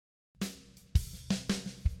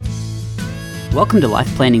Welcome to Life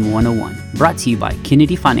Planning 101, brought to you by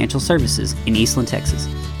Kennedy Financial Services in Eastland, Texas.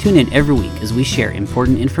 Tune in every week as we share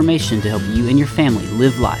important information to help you and your family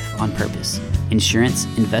live life on purpose. Insurance,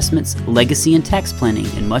 investments, legacy and tax planning,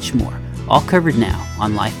 and much more. All covered now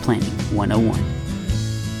on Life Planning 101.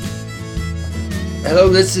 Hello,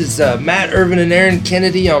 this is Matt, Ervin, and Aaron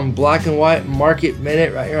Kennedy on Black and White Market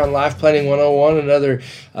Minute right here on Life Planning 101. Another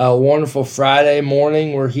wonderful Friday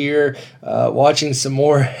morning. We're here watching some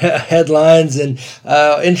more headlines. And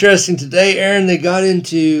interesting today, Aaron, they got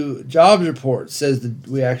into jobs report. It says that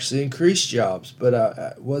we actually increased jobs.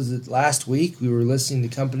 But was it last week we were listening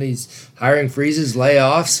to companies hiring freezes,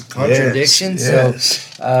 layoffs, contradictions?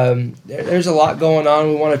 Yes. So there's a lot going on.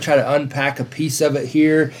 We want to try to unpack a piece of it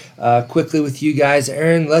here quickly with you guys.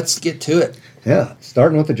 Aaron, let's get to it. Yeah,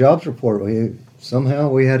 starting with the jobs report,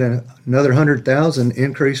 we had another 100,000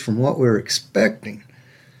 increase from what we were expecting.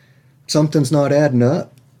 Something's not adding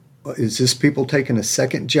up. Is this people taking a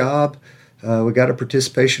second job? We got a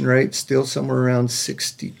participation rate still somewhere around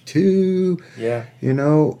 62. Yeah.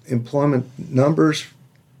 Employment numbers,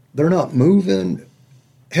 they're not moving.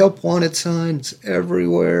 Help wanted signs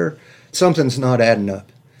everywhere. Something's not adding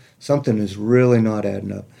up. Something is really not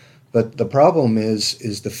adding up. But the problem is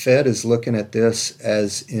the Fed is looking at this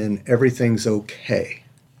as in everything's okay.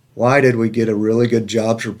 Why did we get a really good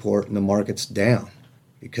jobs report and the market's down?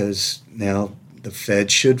 Because now the Fed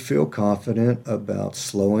should feel confident about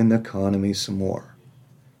slowing the economy some more.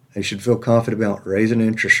 They should feel confident about raising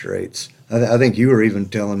interest rates. I think you were even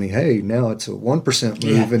telling me, hey, now it's a 1%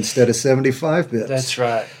 move instead of 75 bits. That's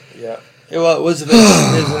right, yeah. Well, it was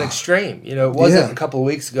an extreme. It wasn't a couple of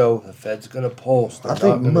weeks ago, the Fed's going to pulse. I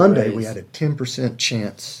think Monday we had a 10%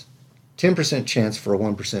 chance. 10% chance for a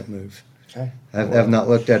 1% move. Okay. I've not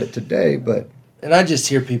looked at it today, but... And I just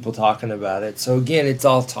hear people talking about it. So, again, it's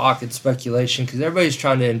all talk, it's speculation, because everybody's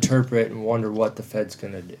trying to interpret and wonder what the Fed's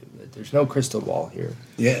going to do. But there's no crystal ball here.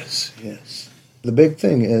 Yes. The big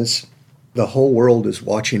thing is the whole world is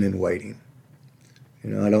watching and waiting.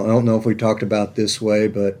 I don't know if we talked about this way,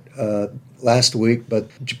 but last week, but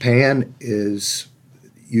Japan is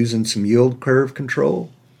using some yield curve control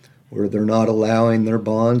where they're not allowing their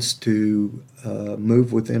bonds to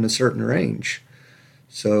move within a certain range.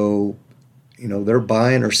 So, they're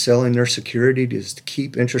buying or selling their security just to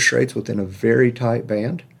keep interest rates within a very tight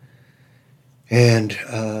band. And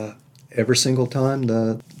every single time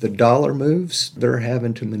the dollar moves, they're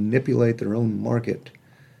having to manipulate their own market.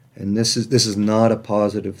 And this is not a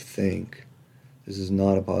positive thing. This is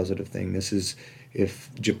not a positive thing. This is,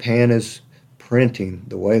 if Japan is printing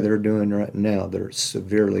the way they're doing right now, they're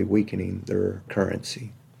severely weakening their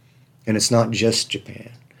currency. And it's not just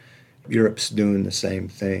Japan. Europe's doing the same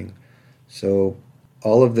thing. So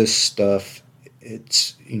all of this stuff,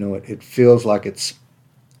 it feels like it's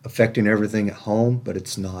affecting everything at home, but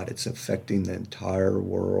it's not. It's affecting the entire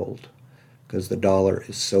world, because the dollar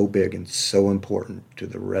is so big and so important to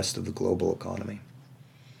the rest of the global economy.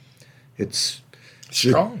 It's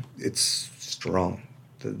strong. It's strong.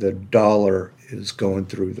 The dollar is going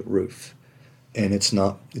through the roof, and it's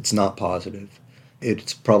not positive.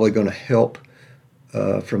 It's probably going to help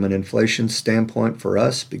from an inflation standpoint for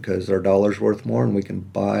us, because our dollar's worth more and we can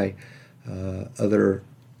buy other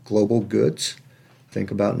global goods. Think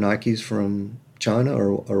about Nikes from China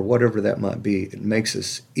or whatever that might be. It makes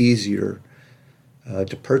us easier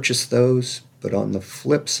to purchase those, but on the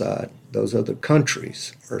flip side, those other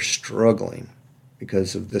countries are struggling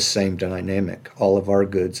because of the same dynamic. All of our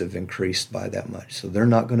goods have increased by that much, so they're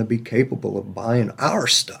not going to be capable of buying our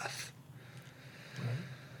stuff.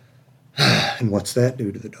 And what's that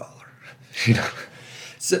do to the dollar?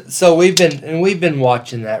 So we've been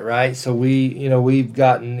watching that, right? So we've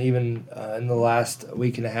gotten, even in the last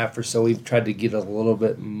week and a half or so, we've tried to get a little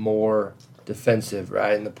bit more defensive,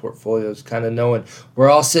 right, in the portfolios, kind of knowing we're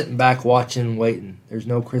all sitting back watching and waiting. There's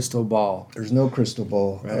no crystal ball. There's no crystal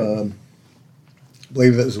ball. Right. I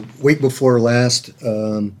believe it was a week before last,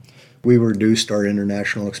 we reduced our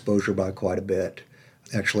international exposure by quite a bit,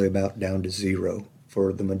 actually about down to zero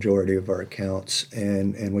for the majority of our accounts,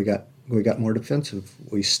 and we got more defensive.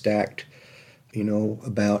 We stacked,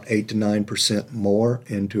 about 8 to 9% more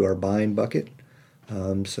into our buying bucket.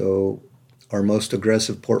 So our most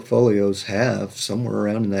aggressive portfolios have somewhere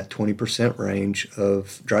around in that 20% range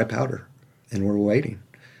of dry powder, and we're waiting.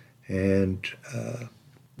 And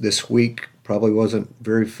this week probably wasn't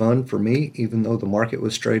very fun for me, even though the market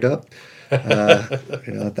was straight up.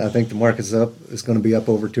 I think the market's is going to be up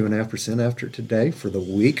over 2.5% after today for the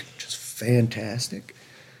week, which is fantastic.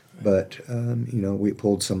 But, we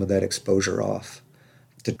pulled some of that exposure off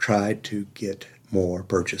to try to get more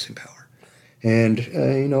purchasing power. And,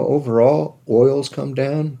 overall, oil's come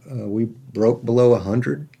down. We broke below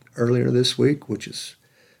 100 earlier this week, which is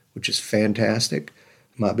fantastic.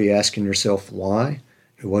 You might be asking yourself why.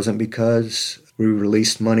 It wasn't because we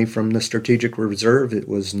released money from the strategic reserve. It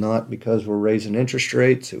was not because we're raising interest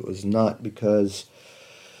rates. It was not because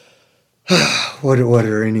what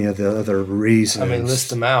are any of the other reasons? I mean,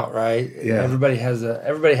 list them out, right? Yeah. Everybody has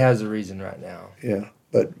a reason right now. Yeah,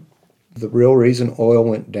 but the real reason oil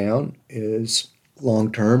went down is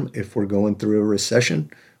long term. If we're going through a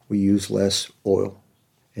recession, we use less oil,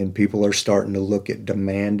 and people are starting to look at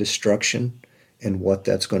demand destruction and what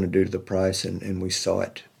that's going to do to the price, and we saw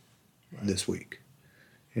it this week.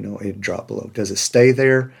 It dropped below. Does it stay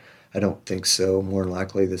there? I don't think so. More than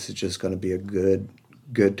likely, this is just going to be a good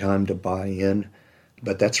time to buy in,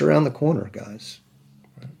 but that's around the corner, guys.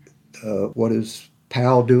 What is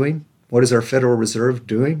Powell doing? What is our Federal Reserve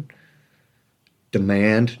doing?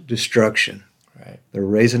 Demand destruction. Right. They're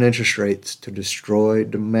raising interest rates to destroy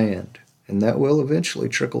demand, and that will eventually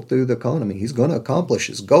trickle through the economy. He's going to accomplish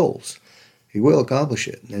his goals. He will accomplish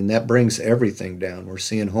it, and that brings everything down. We're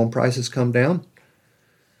seeing home prices come down.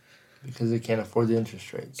 Because they can't afford the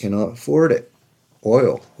interest rates. Cannot afford it.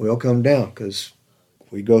 Oil will come down because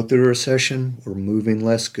we go through a recession, we're moving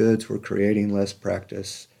less goods, we're creating less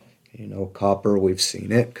practice. Copper, we've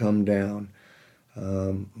seen it come down.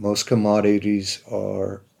 Most commodities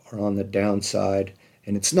are on the downside,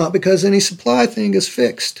 and it's not because any supply thing is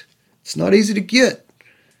fixed. It's not easy to get.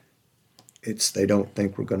 It's they don't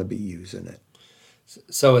think we're going to be using it.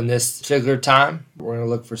 So in this particular time, we're going to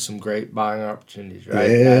look for some great buying opportunities, right?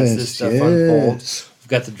 Yes, as this stuff unfolds, we've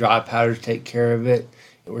got the dry powder to take care of it.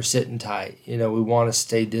 We're sitting tight. We want to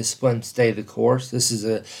stay disciplined, stay the course. This is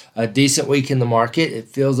a decent week in the market. It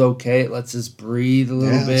feels okay. It lets us breathe a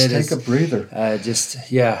little bit. Let's take a breather. And just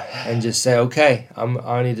say, okay,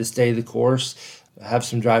 I need to stay the course. Have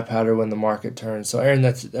some dry powder when the market turns. So, Aaron,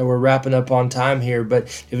 we're wrapping up on time here, but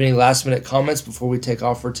do you have any last-minute comments before we take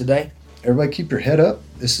off for today? Everybody keep your head up.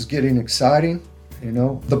 This is getting exciting.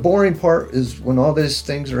 The boring part is when all these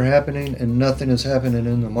things are happening and nothing is happening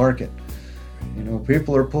in the market.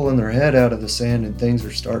 People are pulling their head out of the sand and things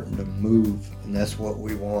are starting to move, and that's what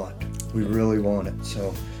we want. We really want it.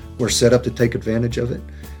 So we're set up to take advantage of it,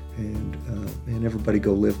 and everybody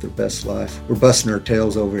go live their best life. We're busting our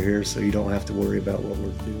tails over here, so you don't have to worry about what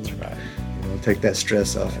we're doing. That's right. Take that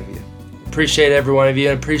stress off of you. Appreciate every one of you,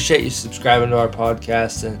 and appreciate you subscribing to our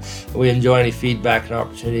podcast, and we enjoy any feedback and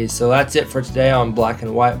opportunities. So that's it for today on Black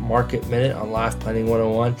and White Market Minute on Life Planning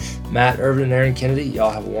 101. Matt, Ervin, and Aaron Kennedy,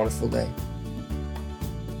 y'all have a wonderful day.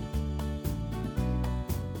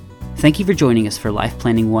 Thank you for joining us for Life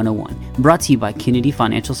Planning 101, brought to you by Kennedy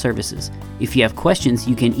Financial Services. If you have questions,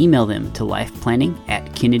 you can email them to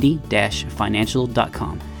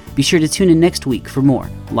lifeplanning@kennedy-financial.com. Be sure to tune in next week for more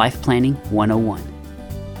Life Planning 101.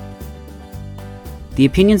 The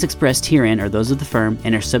opinions expressed herein are those of the firm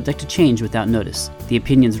and are subject to change without notice. The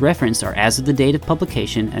opinions referenced are as of the date of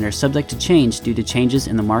publication and are subject to change due to changes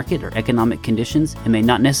in the market or economic conditions and may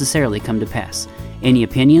not necessarily come to pass. Any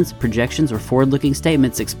opinions, projections, or forward-looking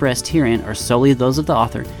statements expressed herein are solely those of the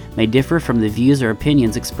author, may differ from the views or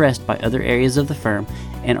opinions expressed by other areas of the firm,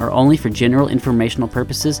 and are only for general informational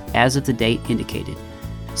purposes as of the date indicated.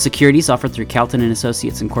 Securities offered through Calton &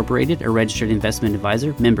 Associates Incorporated, a registered investment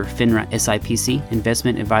advisor, member FINRA SIPC.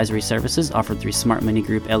 Investment advisory services offered through Smart Money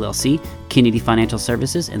Group LLC, Kennedy Financial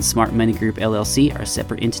Services, and Smart Money Group LLC are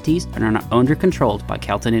separate entities and are not owned or controlled by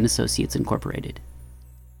Calton & Associates Incorporated.